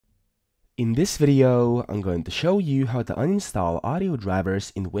In this video, I'm going to show you how to uninstall audio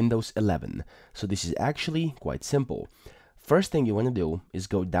drivers in Windows 11. So this is actually quite simple. First thing you want to do is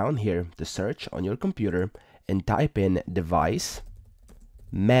go down here to search on your computer and type in Device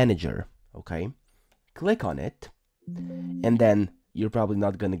Manager, okay? Click on it, and then you're probably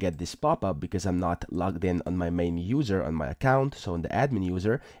not going to get this pop-up because I'm not logged in on my main user on my account, so on the admin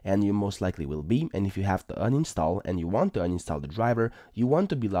user, and you most likely will be. And if you have to uninstall and you want to uninstall the driver, you want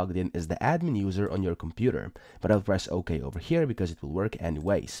to be logged in as the admin user on your computer. But I'll press OK over here because it will work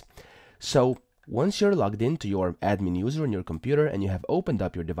anyways. So once you're logged in to your admin user on your computer and you have opened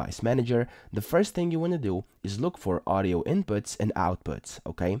up your device manager, the first thing you want to do is look for audio inputs and outputs,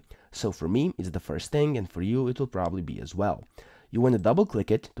 okay? So for me, it's the first thing, and for you, it will probably be as well. You want to double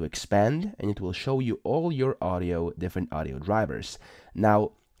click it to expand, and it will show you all your different audio drivers.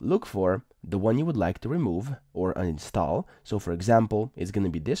 Now, look for the one you would like to remove or uninstall. So for example, it's going to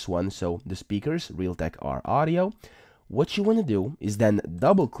be this one. So the speakers, Realtek R audio. What you want to do is then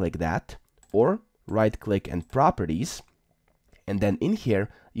double click that, or right click and properties. And then in here,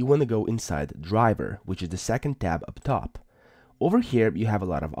 you want to go inside driver, which is the second tab up top. Over here, you have a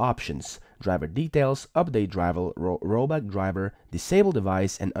lot of options: driver details, update driver, rollback driver, disable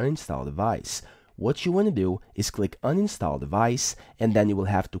device, and uninstall device. What you want to do is click uninstall device, and then you will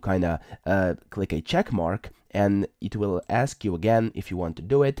have to kind of click a check mark, and it will ask you again if you want to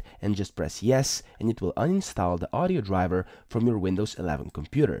do it, and just press yes, and it will uninstall the audio driver from your Windows 11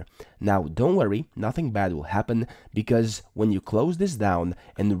 computer. Now, don't worry, nothing bad will happen, because when you close this down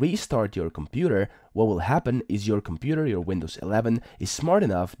and restart your computer, what will happen is your computer, your Windows 11, is smart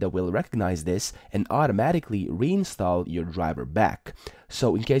enough that will recognize this and automatically reinstall your driver back.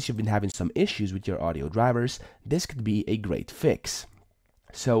 So in case you've been having some issues with your audio drivers, this could be a great fix.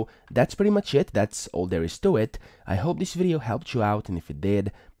 So that's pretty much it. That's all there is to it. I hope this video helped you out, and if it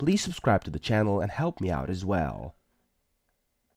did, please subscribe to the channel and help me out as well.